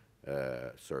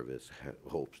Service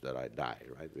hopes that I die,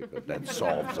 right? Because that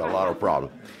solves a lot of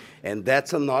problems. And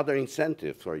that's another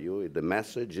incentive for you. The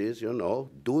message is, you know,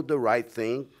 do the right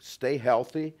thing, stay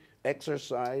healthy,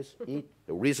 exercise, eat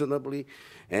reasonably,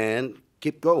 and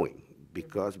keep going.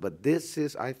 because, but this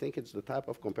is, I think it's the type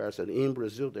of comparison. In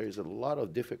Brazil, there is a lot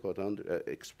of difficulty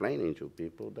explaining to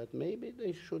people that maybe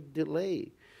they should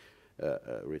delay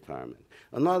retirement.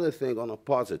 Another thing on a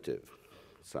positive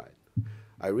side,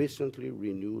 I recently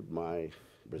renewed my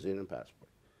Brazilian passport.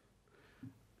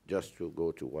 Just to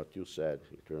go to what you said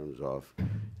in terms of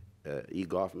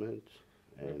e-government,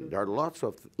 and there are lots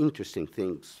of interesting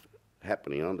things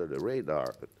happening under the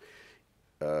radar.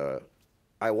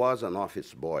 I was an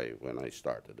office boy when I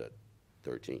started at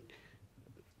 13,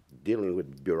 dealing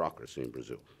with bureaucracy in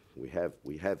Brazil. We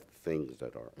have things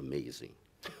that are amazing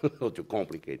to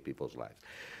complicate people's lives.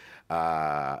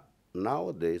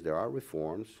 Nowadays, there are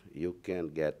reforms. You can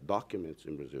get documents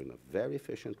in Brazil in a very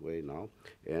efficient way now.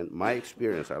 And my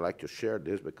experience, I like to share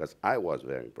this because I was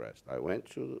very impressed. I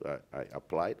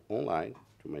applied online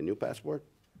to my new passport,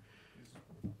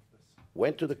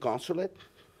 went to the consulate,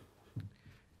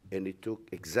 and it took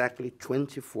exactly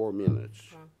 24 minutes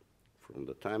from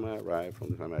the time I arrived,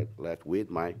 from the time I left with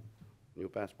my new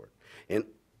passport. And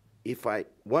if I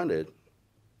wanted,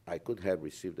 I could have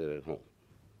received it at home.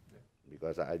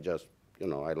 Because I just,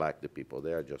 I like the people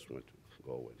there. I just want to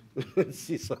go and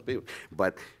see some people.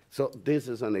 But so this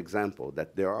is an example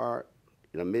that there are,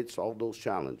 amidst all those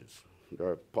challenges, there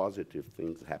are positive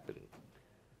things happening.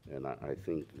 And I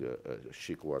think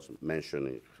Chico was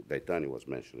mentioning, Gaetani was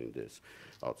mentioning this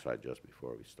outside just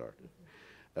before we started.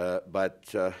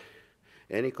 But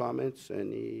any comments,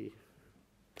 any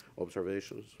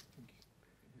observations?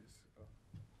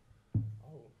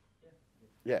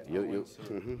 Yeah, you.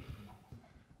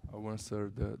 I'll answer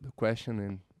the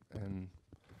question, and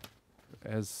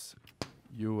as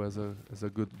you as a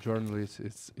good journalist,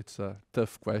 it's a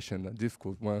tough question, a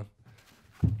difficult one,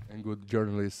 and good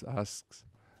journalists asks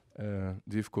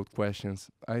difficult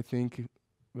questions. I think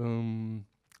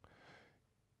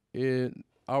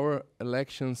our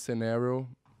election scenario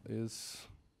is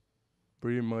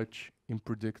pretty much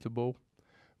unpredictable,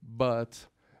 but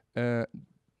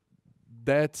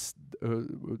that's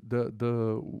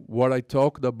what I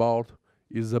talked about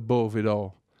is above it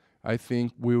all. I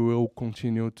think we will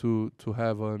continue to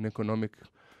have an economic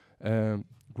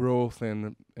growth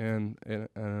and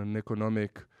an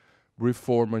economic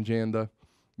reform agenda,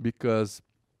 because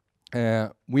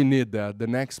we need that. The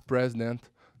next president,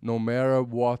 no matter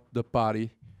what the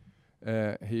party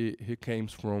he came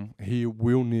from, he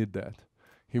will need that.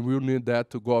 He will need that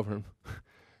to govern,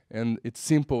 and it's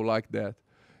simple like that.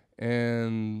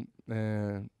 And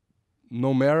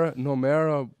no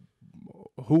matter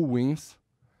who wins,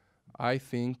 I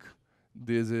think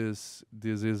this is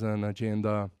an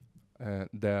agenda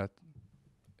that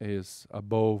is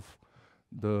above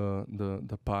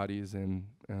the parties and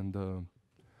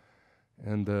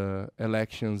the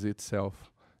elections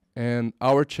itself. And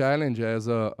our challenge as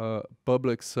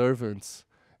public servants,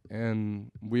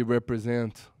 and we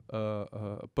represent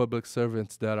public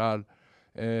servants that are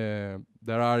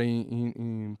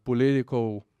in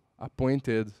political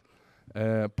appointed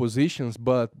positions,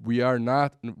 but we are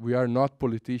not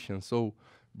politicians. So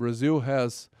Brazil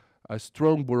has a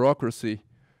strong bureaucracy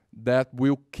that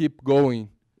will keep going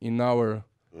in our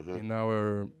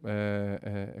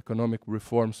economic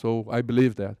reform. So I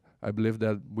believe that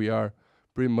we are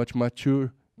pretty much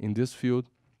mature in this field,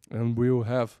 and we will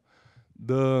have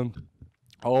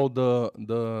all the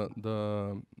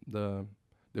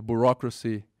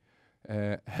bureaucracy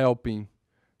helping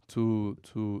to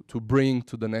bring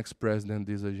to the next president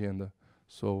this agenda.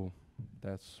 So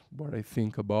that's what I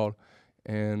think about.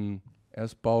 And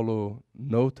as Paulo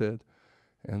noted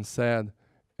and said,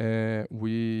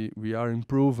 we are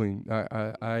improving.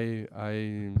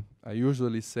 I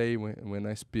usually say when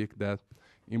I speak that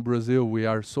in Brazil we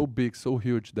are so big, so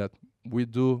huge that we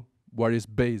do what is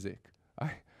basic.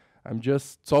 I'm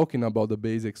just talking about the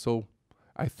basic. So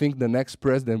I think the next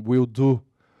president will do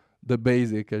the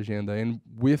basic agenda, and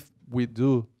if we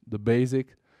do the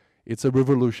basic, it's a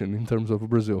revolution in terms of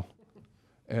Brazil.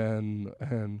 And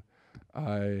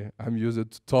I'm used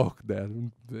to talk that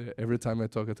every time I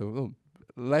talk, I tell, oh,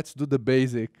 let's do the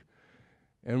basic,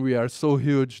 and we are so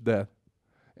huge that,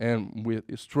 and with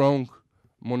strong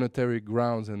monetary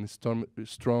grounds and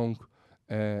strong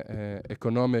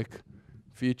economic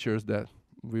features that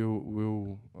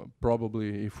will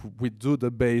probably, if we do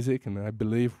the basic, and I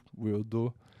believe we'll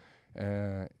do,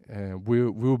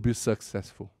 we'll be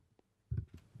successful.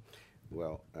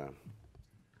 Well,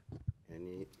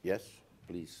 yes,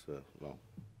 please, well.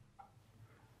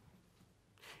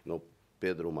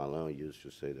 Pedro Malan used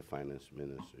to say, the finance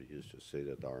minister used to say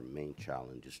that our main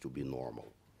challenge is to be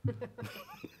normal.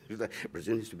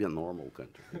 Brazil needs to be a normal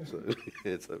country.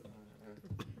 It's a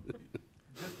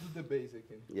the basic.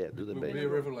 Yeah, do the Will be a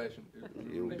basic. revelation.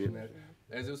 You'll be- revolutionary.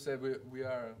 As you said, we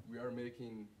are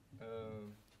making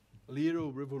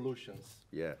little revolutions.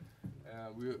 Yeah.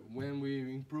 When we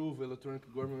improve electronic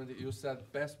government, you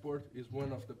said passport is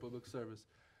one of the public service.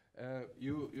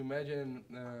 You imagine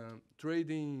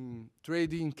trading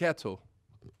cattle.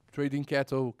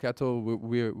 Cattle.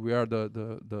 We are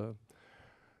the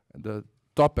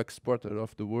top exporter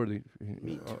of the world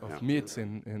Meat, of yeah. meats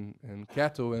and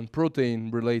cattle and protein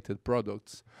related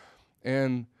products,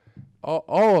 and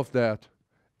all of that.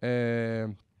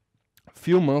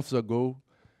 Few months ago,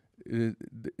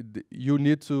 you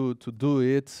need to do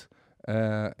it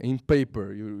in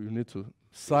paper. You need to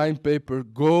sign paper,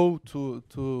 go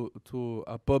to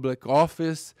a public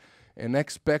office, and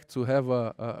expect to have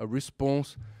a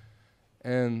response.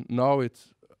 And now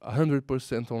it's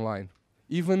 100% online.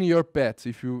 Even your pets,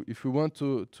 if you want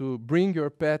to bring your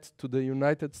pet to the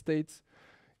United States,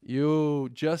 you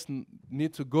just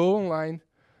need to go online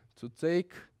to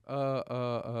take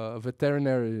a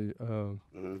veterinary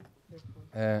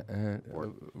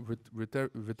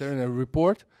veterinary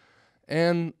report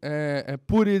and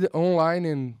put it online,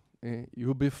 and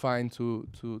you'll be fine to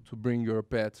bring your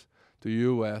pet to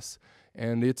U.S.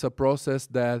 And it's a process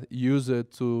that uses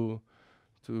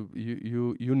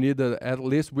you needed, at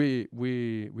least we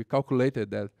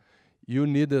calculated that you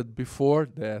needed before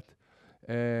that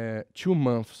 2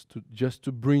 months just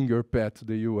to bring your pet to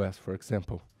the U.S., for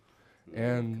example.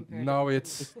 And now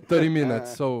it's 30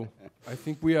 minutes. So I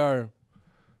think we are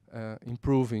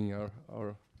improving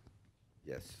our.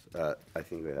 Yes, I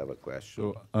think we have a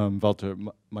question. So, Walter,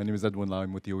 my name is Edwin Lau.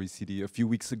 I'm with the OECD. A few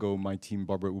weeks ago, my team,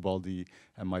 Barbara Ubaldi,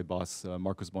 and my boss,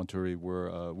 Marcos Montori,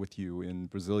 were with you in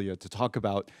Brasilia to talk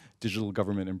about digital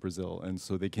government in Brazil. And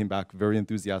so they came back very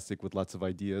enthusiastic with lots of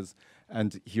ideas.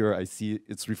 And here I see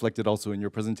it's reflected also in your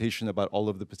presentation about all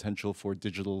of the potential for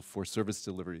digital for service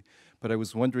delivery. But I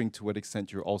was wondering to what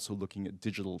extent you're also looking at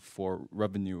digital for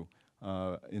revenue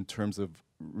in terms of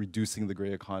reducing the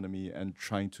gray economy and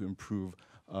trying to improve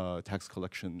tax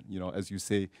collection. You know, as you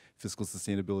say, fiscal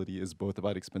sustainability is both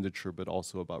about expenditure but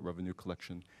also about revenue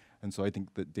collection. And so I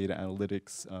think that data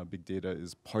analytics, big data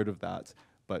is part of that.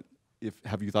 But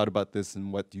have you thought about this,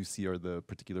 and what do you see are the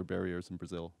particular barriers in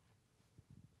Brazil?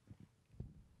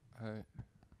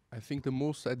 I think the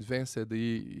most advanced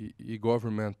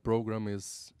e-government program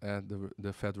is at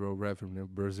the federal revenue,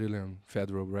 Brazilian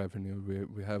federal revenue.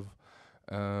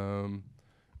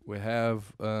 We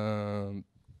have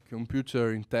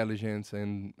computer intelligence,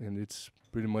 and it's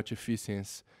pretty much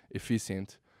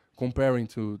efficient. Comparing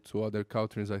to other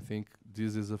countries, I think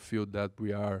this is a field that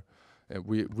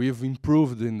we've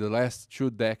improved in the last 2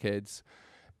 decades,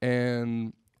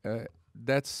 and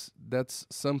that's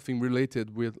something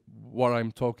related with what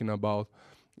I'm talking about.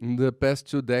 In the past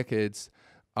 2 decades,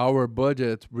 our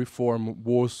budget reform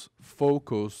was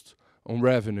focused on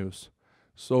revenues.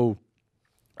 So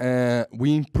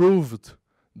we improved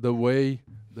the way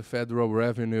the federal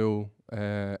revenue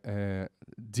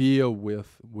deal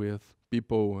with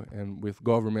people and with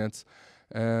governments.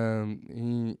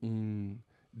 In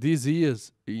this year,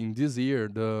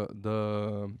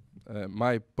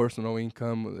 my personal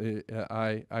income,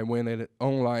 I went at it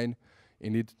online,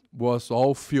 and it was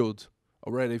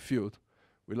already filled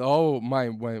with all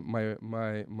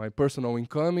my personal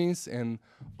incomings and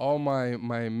all my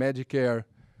Medicare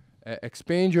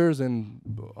expenditures, and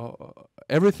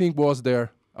everything was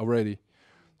there already.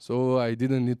 So I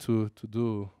didn't need to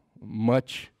do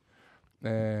much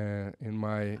in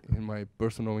my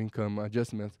personal income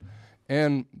adjustments.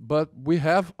 But we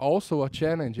have also a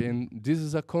challenge, and this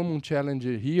is a common challenge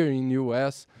here in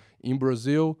US, in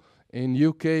Brazil, in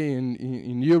UK,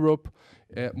 in Europe.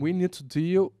 We need to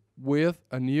deal with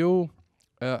a new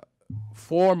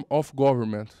form of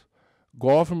government.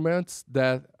 Governments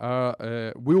that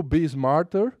will be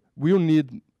smarter, will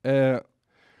need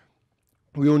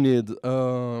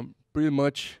pretty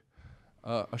much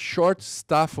a short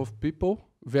staff of people,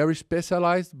 very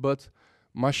specialized, but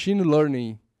machine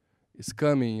learning is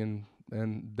coming,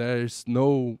 and there is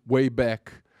no way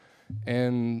back.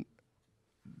 And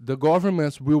the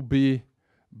governments will be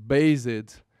based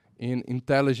in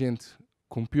intelligent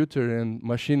computer and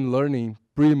machine learning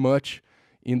pretty much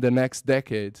in the next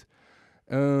decade.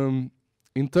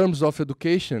 In terms of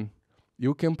education,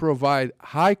 you can provide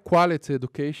high quality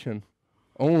education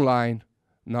online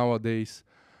nowadays.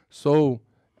 So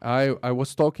I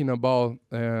was talking about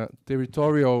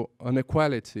territorial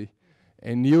inequality,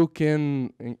 and you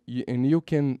can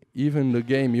even the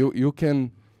game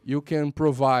you can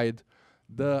provide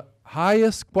the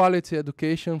highest quality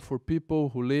education for people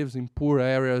who lives in poor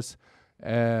areas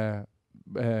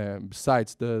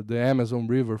besides the Amazon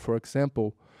River, for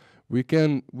example, we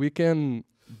can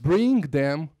bring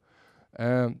them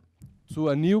to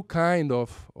a new kind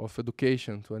of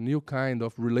education, to a new kind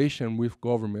of relation with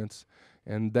governments,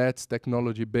 and that's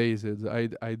technology based.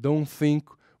 I don't think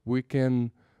we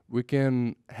can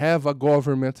have a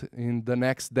government in the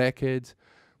next decade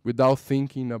without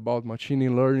thinking about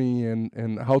machine learning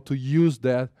and how to use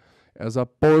that as a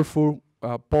powerful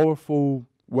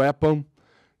weapon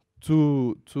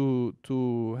to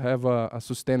have a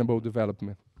sustainable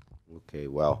development. Okay,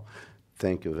 well,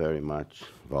 thank you very much,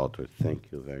 Walter.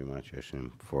 Thank you very much,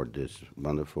 Hashem, for this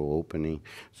wonderful opening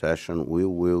session. We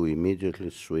will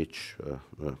immediately switch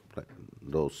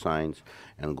those signs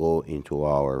and go into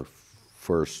our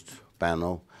first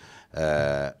panel.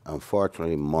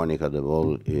 Unfortunately, Monica De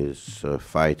Vol is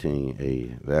fighting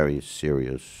a very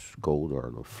serious cold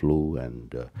or the flu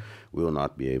and will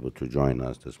not be able to join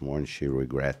us this morning. She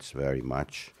regrets very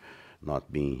much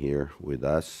not being here with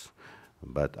us,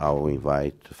 but I will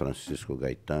invite Francisco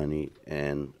Gaetani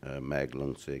and Meg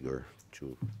Lanseger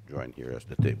to join here at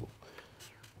the table.